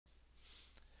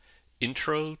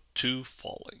Intro to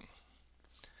Falling.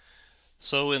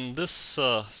 So in this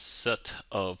set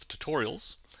of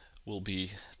tutorials, we'll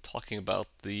be talking about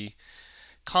the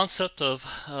concept of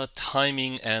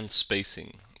timing and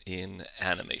spacing in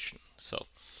animation. So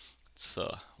it's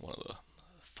one of the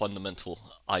fundamental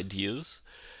ideas,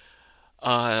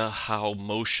 how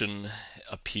motion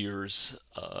appears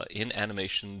in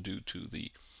animation due to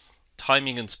the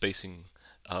timing and spacing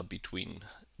between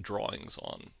drawings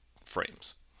on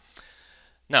frames.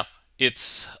 Now,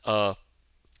 it's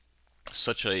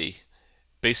such a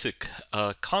basic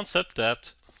concept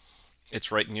that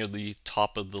it's right near the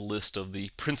top of the list of the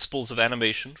principles of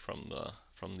animation from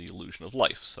the Illusion of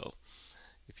Life. So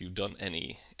if you've done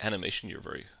any animation, you're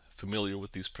very familiar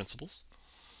with these principles.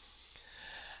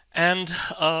 And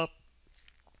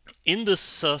in this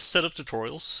set of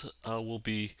tutorials, we'll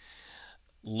be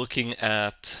looking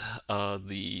at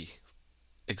the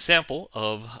example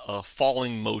of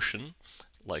falling motion,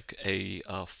 like a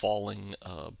falling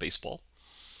baseball.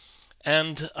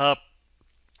 And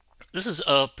this is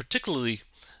a particularly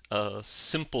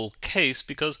simple case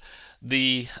because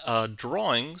the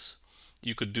drawings,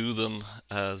 you could do them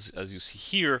as you see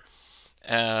here,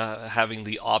 having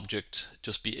the object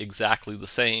just be exactly the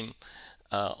same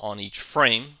on each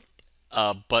frame.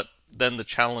 But then the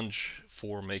challenge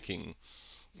for making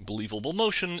believable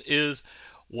motion is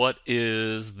what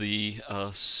is the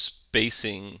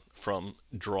spacing from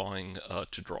drawing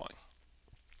to drawing.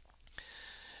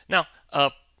 Now,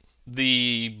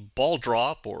 the ball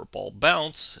drop or ball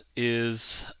bounce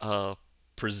is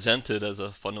presented as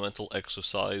a fundamental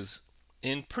exercise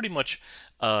in pretty much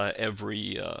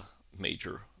every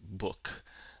major book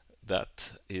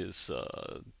that is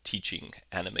teaching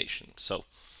animation. So,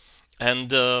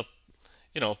 and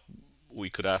you know, we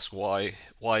could ask why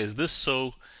is this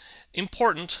so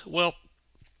important? Well,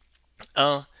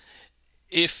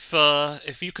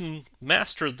 if you can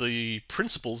master the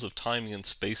principles of timing and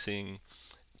spacing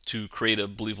to create a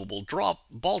believable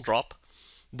ball drop,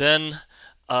 then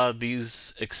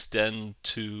these extend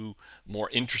to more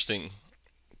interesting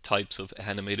types of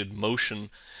animated motion,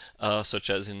 such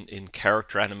as in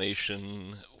character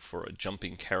animation for a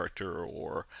jumping character,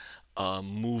 or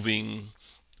moving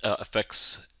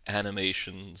effects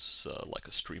animations like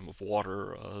a stream of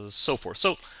water, so forth.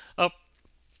 So,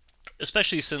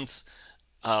 especially since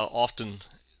often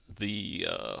the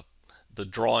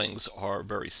drawings are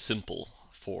very simple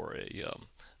for a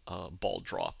ball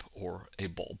drop or a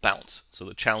ball bounce. So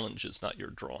the challenge is not your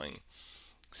drawing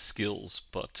skills,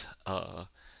 but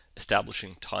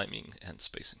establishing timing and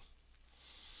spacing.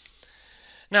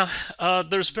 Now,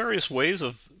 there's various ways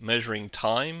of measuring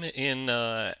time in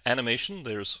animation.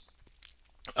 There's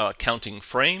counting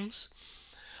frames.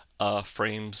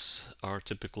 Frames are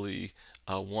typically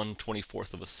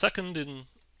 1/24th of a second in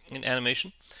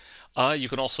animation. You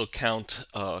can also count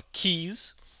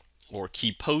keys or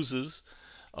key poses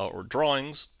or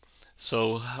drawings.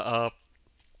 So,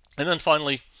 and then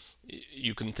finally,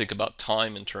 you can think about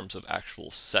time in terms of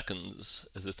actual seconds,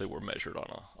 as if they were measured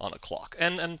on a clock.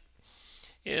 And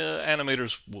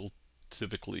animators will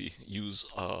typically use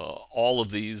all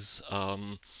of these.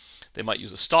 They might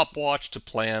use a stopwatch to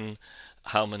plan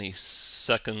how many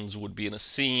seconds would be in a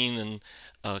scene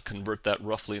and convert that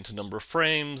roughly into number of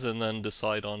frames, and then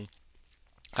decide on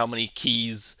how many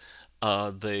keys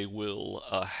they will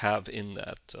have in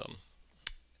that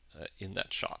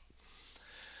shot.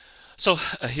 So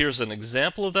here's an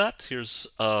example of that. Here's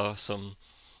some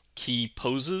key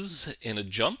poses in a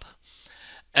jump.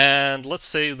 And let's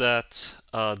say that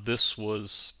this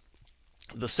was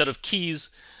the set of keys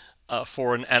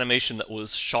for an animation that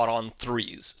was shot on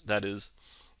threes. That is,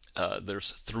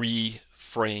 there's 3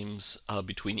 frames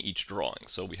between each drawing.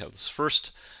 So we have this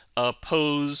first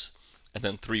pose, and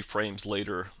then 3 frames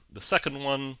later the second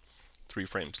one, 3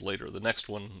 frames later the next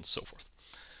one, and so forth.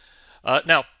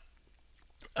 Now,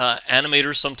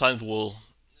 animators sometimes will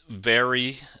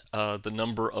vary the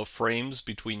number of frames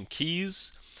between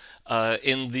keys.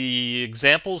 In the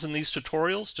examples in these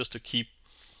tutorials, just to keep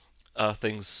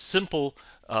things simple,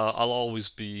 I'll always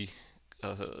be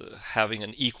having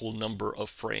an equal number of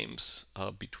frames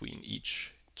between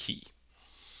each key.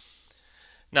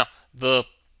 Now, the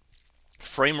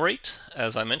frame rate,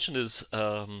 as I mentioned, is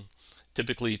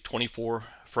typically 24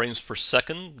 frames per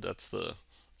second. That's the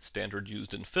standard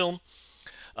used in film.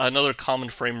 Another common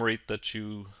frame rate that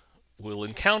you will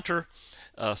encounter,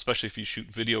 especially if you shoot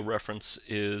video reference,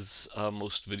 is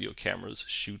most video cameras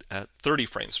shoot at 30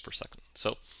 frames per second.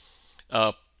 So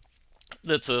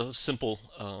that's a simple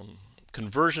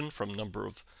conversion from number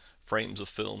of frames of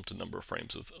film to number of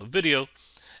frames of video,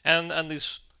 and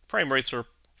these frame rates are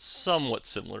somewhat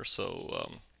similar, so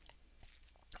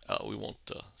we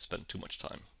won't spend too much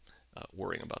time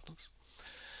worrying about those.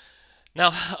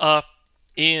 Now,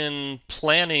 in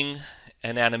planning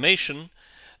an animation,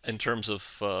 in terms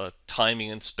of timing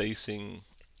and spacing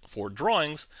for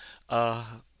drawings,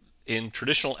 in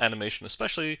traditional animation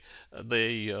especially,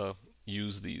 they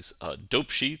use these dope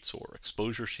sheets or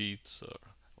exposure sheets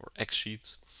or X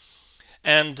sheets.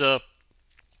 And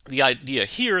the idea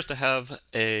here is to have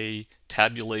a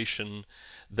tabulation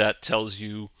that tells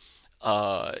you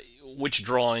which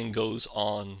drawing goes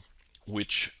on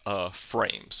which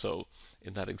frame. So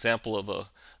in that example of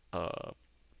a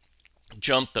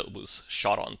jump that was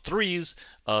shot on threes,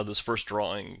 this first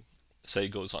drawing, say,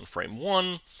 goes on frame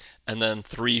 1, and then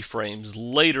 3 frames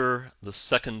later, the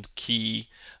second key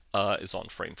is on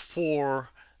frame 4,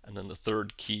 and then the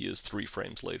third key is 3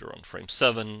 frames later on frame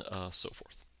 7, so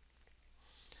forth.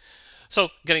 So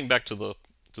getting back to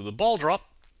the ball drop,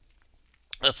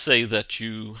 let's say that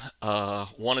you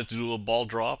wanted to do a ball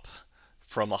drop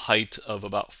from a height of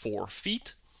about 4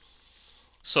 feet.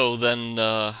 So then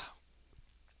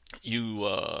you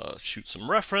shoot some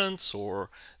reference or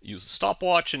use a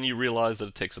stopwatch, and you realize that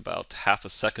it takes about half a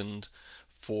second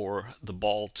for the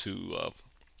ball to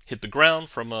hit the ground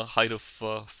from a height of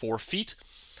 4 feet.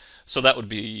 So that would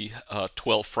be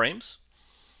 12 frames.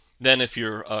 Then if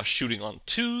you're shooting on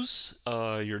twos,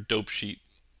 your dope sheet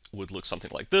would look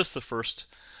something like this. The first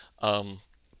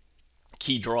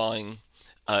key drawing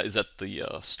is at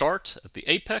the start, at the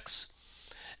apex,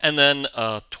 and then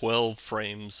 12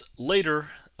 frames later,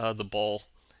 the ball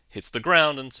hits the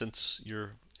ground, and since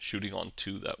you're shooting on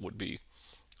 2, that would be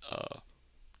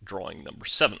drawing number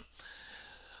 7.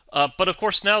 But of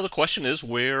course, now the question is,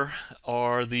 where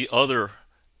are the other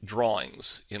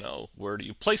drawings? You know, where do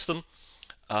you place them?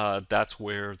 That's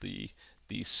where the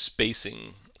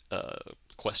spacing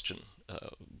question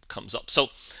comes up. So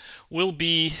we'll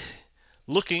be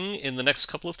looking in the next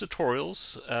couple of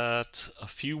tutorials at a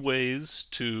few ways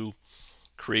to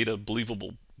create a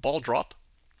believable ball drop.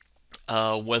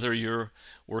 Whether you're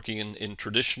working in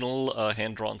traditional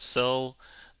hand-drawn cell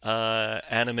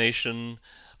animation,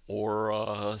 or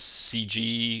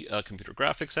CG computer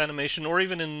graphics animation, or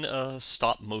even in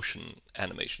stop motion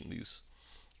animation, these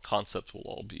concepts will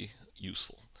all be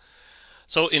useful.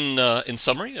 So in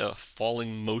summary,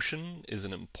 falling motion is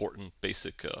an important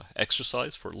basic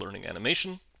exercise for learning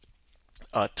animation.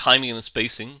 Timing and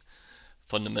spacing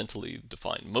fundamentally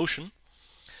define motion.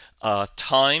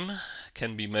 Time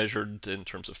can be measured in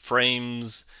terms of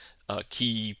frames,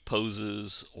 key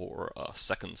poses, or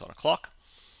seconds on a clock.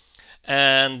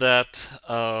 And that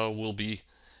we'll be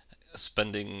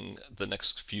spending the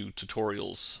next few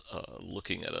tutorials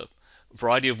looking at a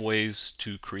variety of ways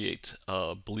to create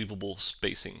believable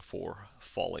spacing for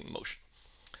falling motion.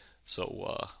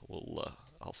 So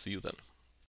I'll see you then.